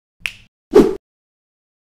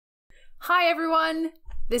Hi everyone!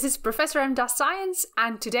 This is Professor M. Science,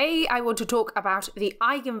 and today I want to talk about the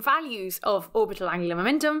eigenvalues of orbital angular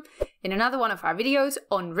momentum in another one of our videos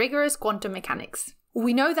on rigorous quantum mechanics.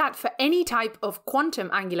 We know that for any type of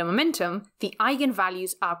quantum angular momentum, the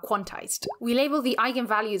eigenvalues are quantized. We label the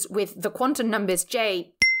eigenvalues with the quantum numbers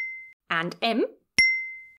j and m,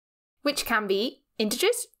 which can be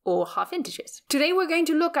integers or half integers. Today we're going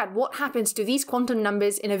to look at what happens to these quantum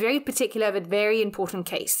numbers in a very particular but very important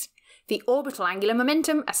case: the orbital angular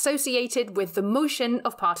momentum associated with the motion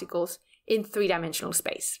of particles in three-dimensional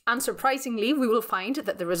space. Unsurprisingly, we will find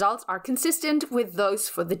that the results are consistent with those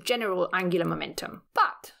for the general angular momentum.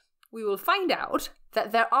 But we will find out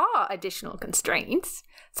that there are additional constraints,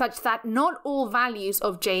 such that not all values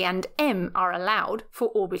of j and m are allowed for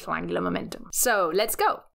orbital angular momentum. So let's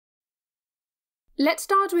go! Let's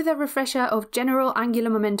start with a refresher of general angular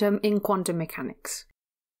momentum in quantum mechanics.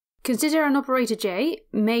 Consider an operator J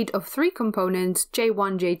made of three components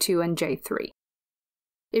J1, J2, and J3.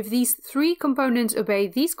 If these three components obey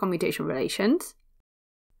these commutation relations,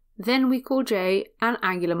 then we call J an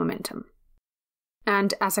angular momentum.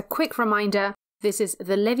 And as a quick reminder, this is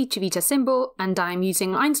the Levi-Civita symbol, and I'm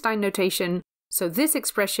using Einstein notation, so this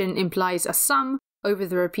expression implies a sum over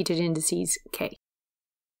the repeated indices k.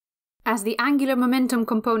 As the angular momentum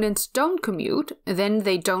components don't commute, then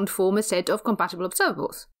they don't form a set of compatible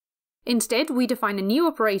observables. Instead, we define a new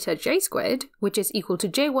operator j squared, which is equal to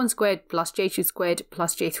j1 squared plus j2 squared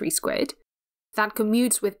plus j3 squared, that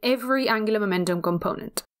commutes with every angular momentum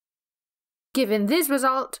component. Given this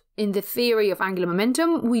result, in the theory of angular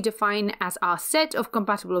momentum, we define as our set of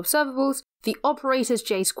compatible observables the operators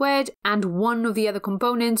j squared and one of the other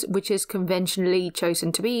components, which is conventionally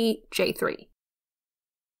chosen to be j3.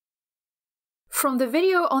 From the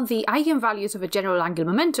video on the eigenvalues of a general angular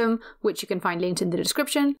momentum, which you can find linked in the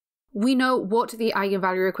description, we know what the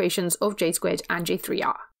eigenvalue equations of j squared and j3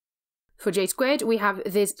 are. For j squared, we have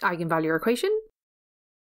this eigenvalue equation,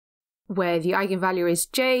 where the eigenvalue is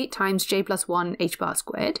j times j plus 1 h bar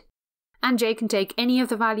squared, and j can take any of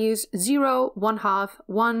the values 0, 1/2,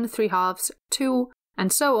 1, 3/2, 2,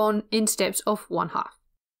 and so on in steps of 1/2.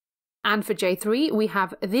 And for j3, we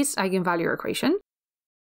have this eigenvalue equation,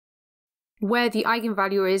 where the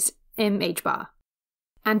eigenvalue is m h bar.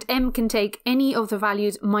 And m can take any of the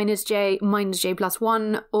values minus j plus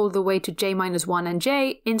 1 all the way to j minus 1 and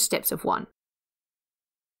j in steps of 1.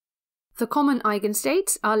 The common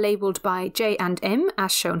eigenstates are labelled by j and m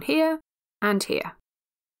as shown here and here.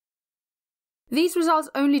 These results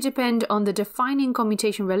only depend on the defining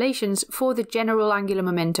commutation relations for the general angular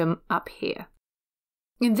momentum up here.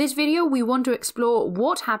 In this video, we want to explore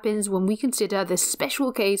what happens when we consider the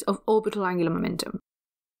special case of orbital angular momentum.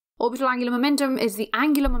 Orbital angular momentum is the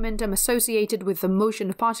angular momentum associated with the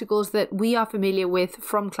motion of particles that we are familiar with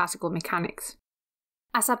from classical mechanics.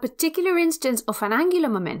 As a particular instance of an angular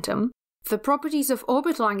momentum, the properties of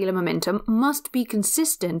orbital angular momentum must be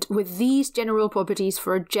consistent with these general properties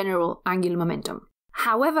for a general angular momentum.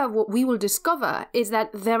 However, what we will discover is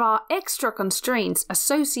that there are extra constraints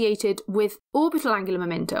associated with orbital angular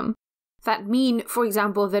momentum that mean, for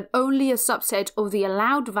example, that only a subset of the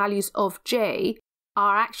allowed values of j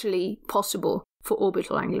are actually possible for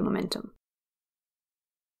orbital angular momentum.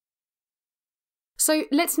 So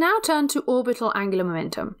let's now turn to orbital angular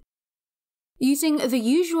momentum. Using the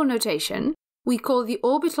usual notation, we call the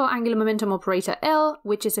orbital angular momentum operator L,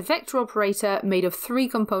 which is a vector operator made of three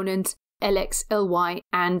components Lx, Ly,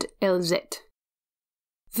 and Lz.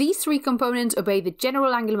 These three components obey the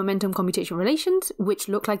general angular momentum commutation relations, which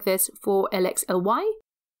look like this for Lx, Ly,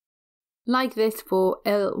 like this for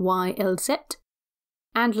Ly, Lz,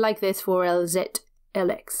 and like this for Lz,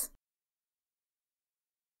 Lx.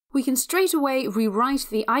 We can straight away rewrite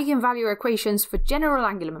the eigenvalue equations for general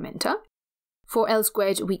angular momenta. For L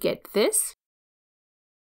squared we get this,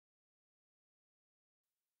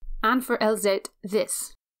 and for Lz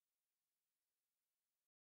this.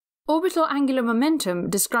 Orbital angular momentum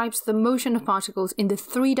describes the motion of particles in the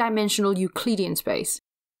three-dimensional Euclidean space,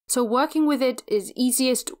 so working with it is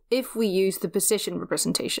easiest if we use the position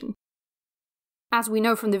representation. As we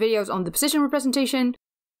know from the videos on the position representation,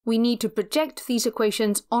 we need to project these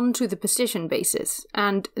equations onto the position basis,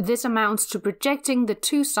 and this amounts to projecting the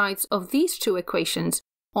two sides of these two equations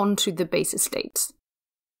onto the basis states.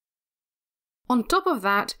 On top of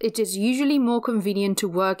that, it is usually more convenient to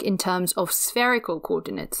work in terms of spherical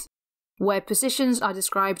coordinates, where positions are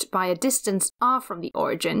described by a distance r from the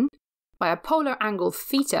origin, by a polar angle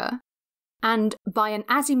theta, and by an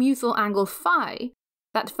azimuthal angle phi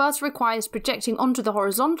that first requires projecting onto the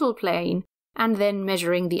horizontal plane and then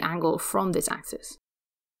measuring the angle from this axis.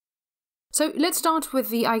 So let's start with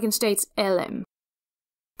the eigenstates Lm.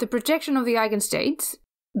 The projection of the eigenstates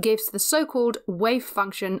gives the so-called wave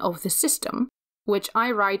function of the system, which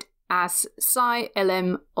I write as psi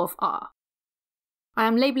Lm of r. I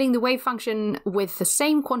am labeling the wave function with the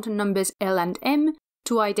same quantum numbers L and m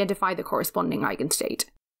to identify the corresponding eigenstate.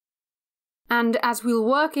 And as we'll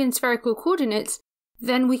work in spherical coordinates,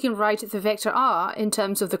 then we can write the vector r in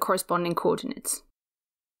terms of the corresponding coordinates.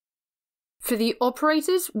 For the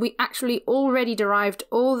operators, we actually already derived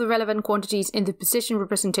all the relevant quantities in the position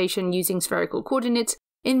representation using spherical coordinates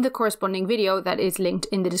in the corresponding video that is linked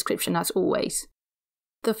in the description as always.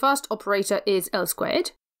 The first operator is L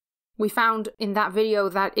squared. We found in that video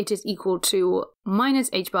that it is equal to minus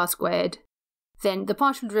h bar squared, then the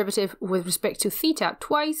partial derivative with respect to theta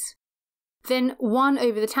twice, then 1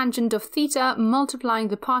 over the tangent of theta multiplying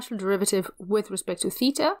the partial derivative with respect to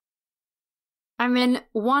theta, and then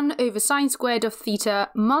 1 over sine squared of theta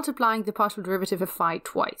multiplying the partial derivative of phi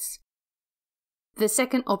twice. The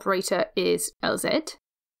second operator is Lz,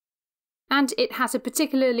 and it has a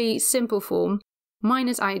particularly simple form,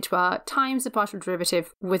 minus ih bar times the partial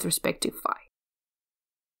derivative with respect to phi.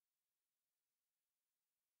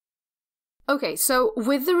 Okay, so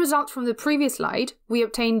with the result from the previous slide, we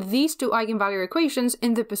obtained these two eigenvalue equations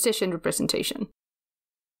in the position representation.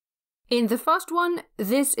 In the first one,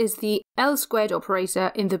 this is the L squared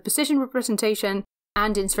operator in the position representation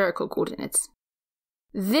and in spherical coordinates.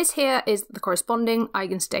 This here is the corresponding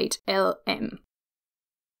eigenstate Lm.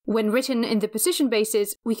 When written in the position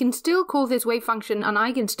basis, we can still call this wave function an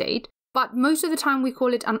eigenstate, but most of the time we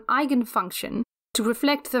call it an eigenfunction to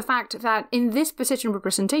reflect the fact that in this position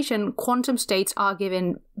representation, quantum states are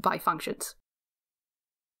given by functions.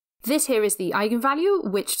 This here is the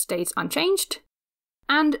eigenvalue, which stays unchanged,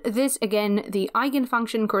 and this again the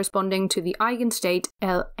eigenfunction corresponding to the eigenstate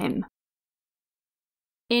Lm.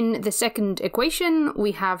 In the second equation,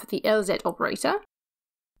 we have the Lz operator,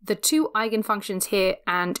 the two eigenfunctions here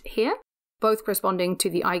and here, both corresponding to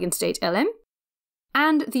the eigenstate Lm,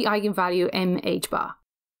 and the eigenvalue mh bar.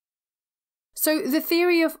 So the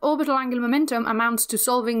theory of orbital angular momentum amounts to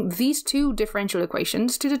solving these two differential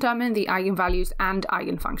equations to determine the eigenvalues and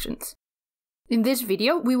eigenfunctions. In this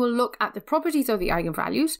video, we will look at the properties of the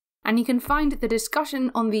eigenvalues, and you can find the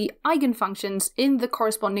discussion on the eigenfunctions in the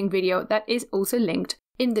corresponding video that is also linked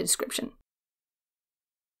in the description.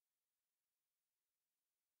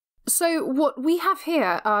 So what we have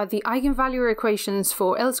here are the eigenvalue equations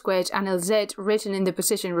for L squared and Lz written in the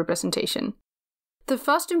position representation. The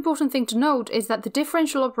first important thing to note is that the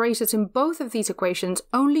differential operators in both of these equations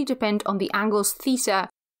only depend on the angles theta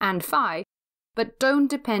and phi, but don't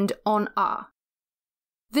depend on r.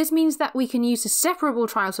 This means that we can use a separable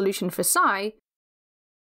trial solution for psi,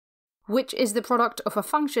 which is the product of a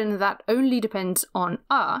function that only depends on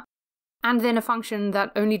r, and then a function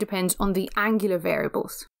that only depends on the angular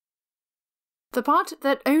variables. The part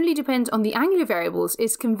that only depends on the angular variables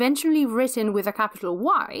is conventionally written with a capital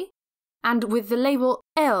Y, and with the label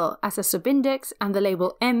L as a subindex and the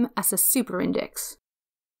label M as a superindex.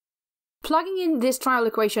 Plugging in this trial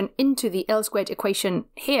equation into the L squared equation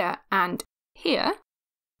here and here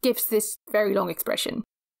gives this very long expression.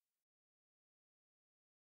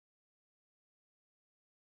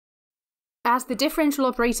 As the differential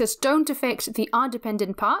operators don't affect the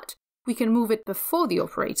r-dependent part, we can move it before the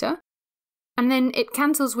operator, and then it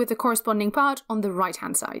cancels with the corresponding part on the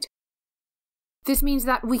right-hand side. This means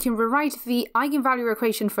that we can rewrite the eigenvalue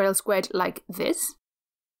equation for L squared like this.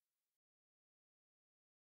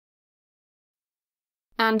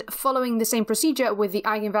 And following the same procedure with the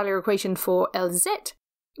eigenvalue equation for Lz,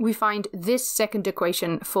 we find this second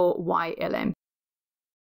equation for YLM.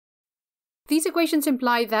 These equations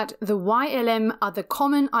imply that the YLM are the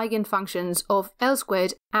common eigenfunctions of L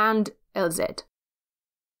squared and Lz.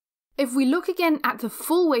 If we look again at the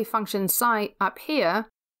full wave function psi up here,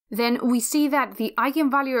 then we see that the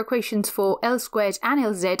eigenvalue equations for L squared and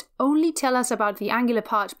Lz only tell us about the angular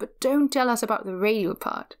part but don't tell us about the radial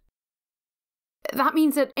part. That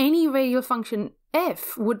means that any radial function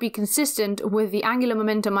f would be consistent with the angular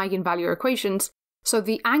momentum eigenvalue equations, so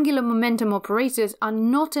the angular momentum operators are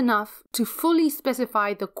not enough to fully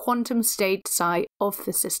specify the quantum state psi of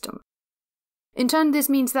the system. In turn, this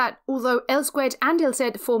means that although L squared and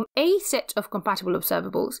Lz form a set of compatible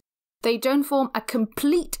observables, they don't form a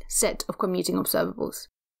complete set of commuting observables.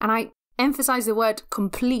 And I emphasize the word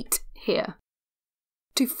complete here.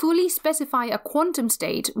 To fully specify a quantum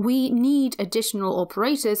state, we need additional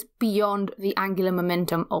operators beyond the angular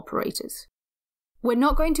momentum operators. We're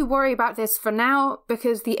not going to worry about this for now,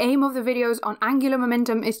 because the aim of the videos on angular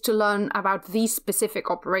momentum is to learn about these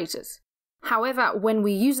specific operators. However, when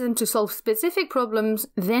we use them to solve specific problems,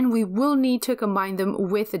 then we will need to combine them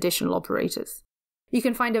with additional operators. You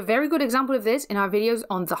can find a very good example of this in our videos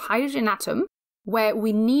on the hydrogen atom, where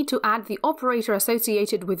we need to add the operator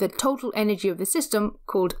associated with the total energy of the system,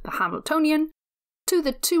 called the Hamiltonian, to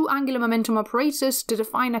the two angular momentum operators to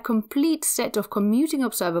define a complete set of commuting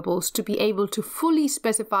observables to be able to fully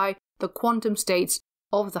specify the quantum states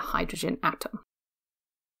of the hydrogen atom.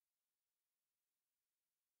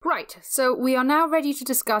 Right, so we are now ready to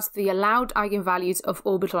discuss the allowed eigenvalues of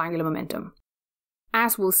orbital angular momentum.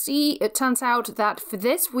 As we'll see, it turns out that for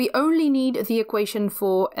this we only need the equation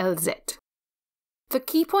for Lz. The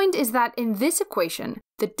key point is that in this equation,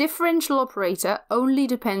 the differential operator only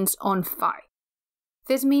depends on phi.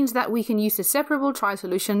 This means that we can use the separable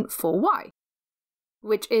tri-solution for y,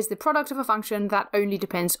 which is the product of a function that only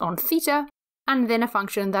depends on theta, and then a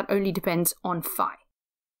function that only depends on phi.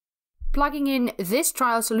 Plugging in this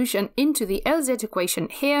trial solution into the Lz equation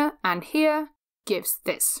here and here gives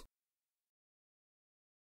this.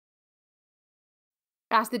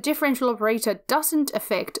 As the differential operator doesn't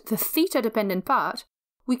affect the theta-dependent part,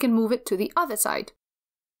 we can move it to the other side,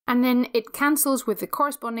 and then it cancels with the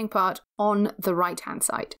corresponding part on the right-hand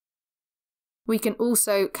side. We can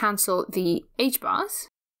also cancel the h-bars,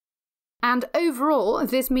 and overall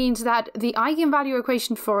this means that the eigenvalue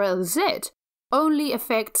equation for Lz only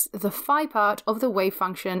affects the phi part of the wave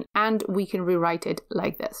function, and we can rewrite it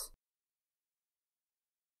like this.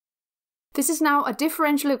 This is now a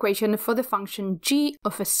differential equation for the function g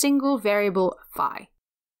of a single variable phi.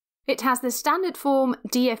 It has the standard form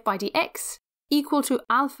df by dx equal to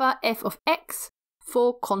alpha f of x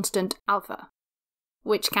for constant alpha,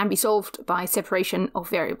 which can be solved by separation of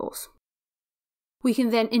variables. We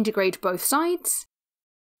can then integrate both sides,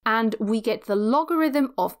 and we get the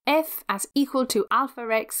logarithm of f as equal to alpha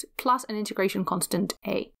x plus an integration constant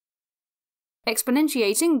a.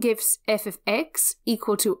 Exponentiating gives f of x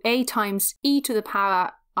equal to a times e to the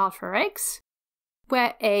power alpha x,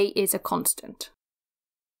 where a is a constant.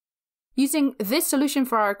 Using this solution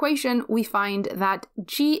for our equation, we find that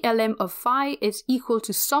glm of phi is equal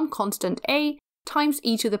to some constant a times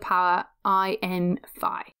e to the power im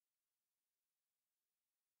phi.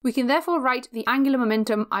 We can therefore write the angular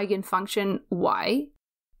momentum eigenfunction y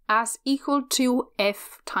as equal to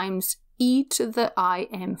f times e to the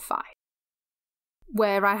im phi,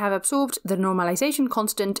 where I have absorbed the normalization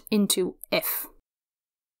constant into f.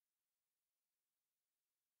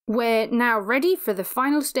 We're now ready for the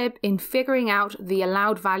final step in figuring out the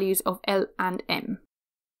allowed values of L and M.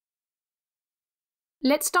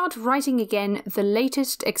 Let's start writing again the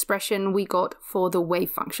latest expression we got for the wave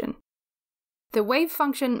function. The wave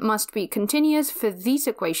function must be continuous for these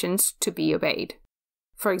equations to be obeyed.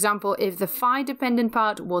 For example, if the phi-dependent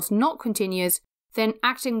part was not continuous, then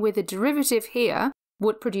acting with the derivative here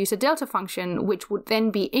would produce a delta function which would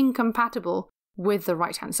then be incompatible with the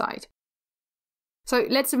right-hand side. So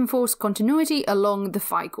let's enforce continuity along the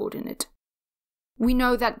phi coordinate. We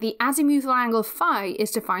know that the azimuthal angle phi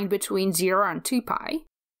is defined between 0 and 2 pi,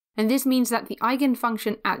 and this means that the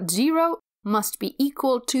eigenfunction at 0 must be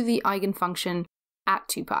equal to the eigenfunction at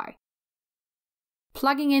 2 pi.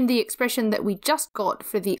 Plugging in the expression that we just got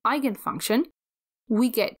for the eigenfunction, we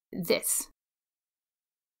get this.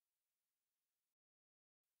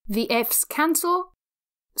 The f's cancel,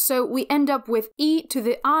 so we end up with e to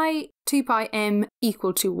the I 2 pi m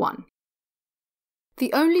equal to 1.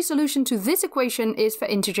 The only solution to this equation is for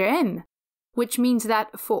integer m, which means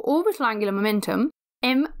that for orbital angular momentum,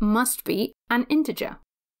 m must be an integer.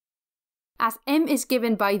 As m is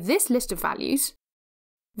given by this list of values,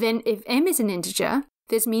 then if m is an integer,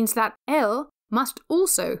 this means that L must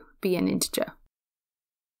also be an integer.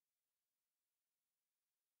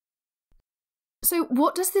 So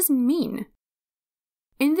what does this mean?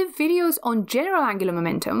 In the videos on general angular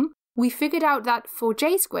momentum, we figured out that for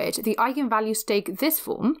j squared, the eigenvalues take this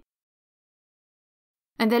form,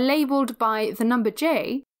 and they're labelled by the number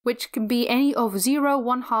j, which can be any of 0,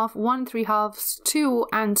 1/2, 1 3/2, 2,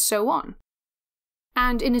 and so on.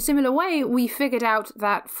 And in a similar way, we figured out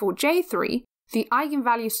that for j3, the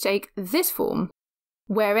eigenvalues take this form,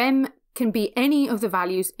 where m can be any of the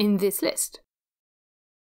values in this list.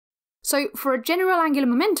 So for a general angular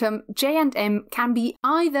momentum, j and m can be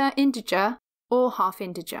either integer or half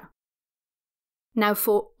integer. Now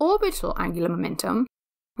for orbital angular momentum,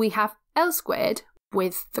 we have L squared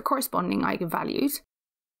with the corresponding eigenvalues,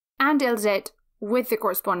 and Lz with the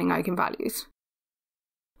corresponding eigenvalues.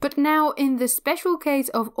 But now in the special case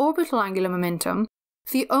of orbital angular momentum,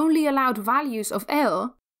 the only allowed values of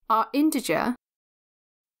L are integer,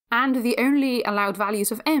 and the only allowed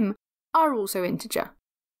values of m are also integer.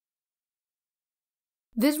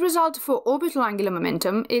 This result for orbital angular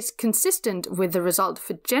momentum is consistent with the result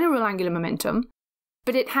for general angular momentum,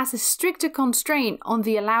 but it has a stricter constraint on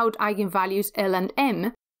the allowed eigenvalues L and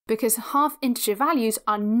M because half-integer values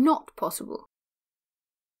are not possible.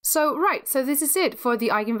 So this is it for the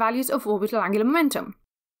eigenvalues of orbital angular momentum.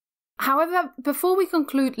 However, before we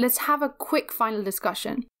conclude, let's have a quick final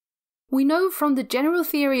discussion. We know from the general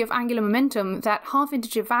theory of angular momentum that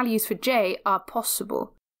half-integer values for J are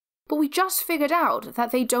possible, but we just figured out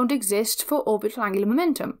that they don't exist for orbital angular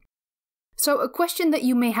momentum. So a question that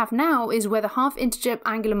you may have now is whether half-integer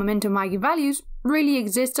angular momentum eigenvalues really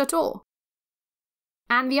exist at all.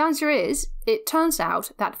 And the answer is, it turns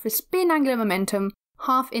out that for spin angular momentum,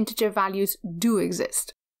 half-integer values do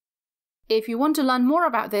exist. If you want to learn more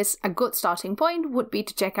about this, a good starting point would be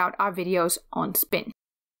to check out our videos on spin.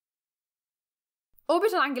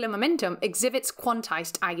 Orbital angular momentum exhibits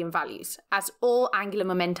quantized eigenvalues, as all angular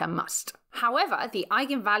momentum must. However, the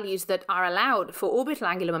eigenvalues that are allowed for orbital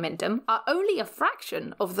angular momentum are only a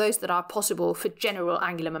fraction of those that are possible for general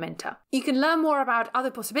angular momenta. You can learn more about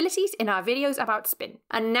other possibilities in our videos about spin.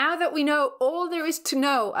 And now that we know all there is to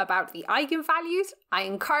know about the eigenvalues, I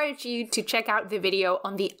encourage you to check out the video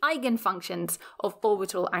on the eigenfunctions of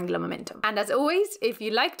orbital angular momentum. And as always, if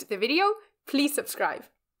you liked the video, please subscribe.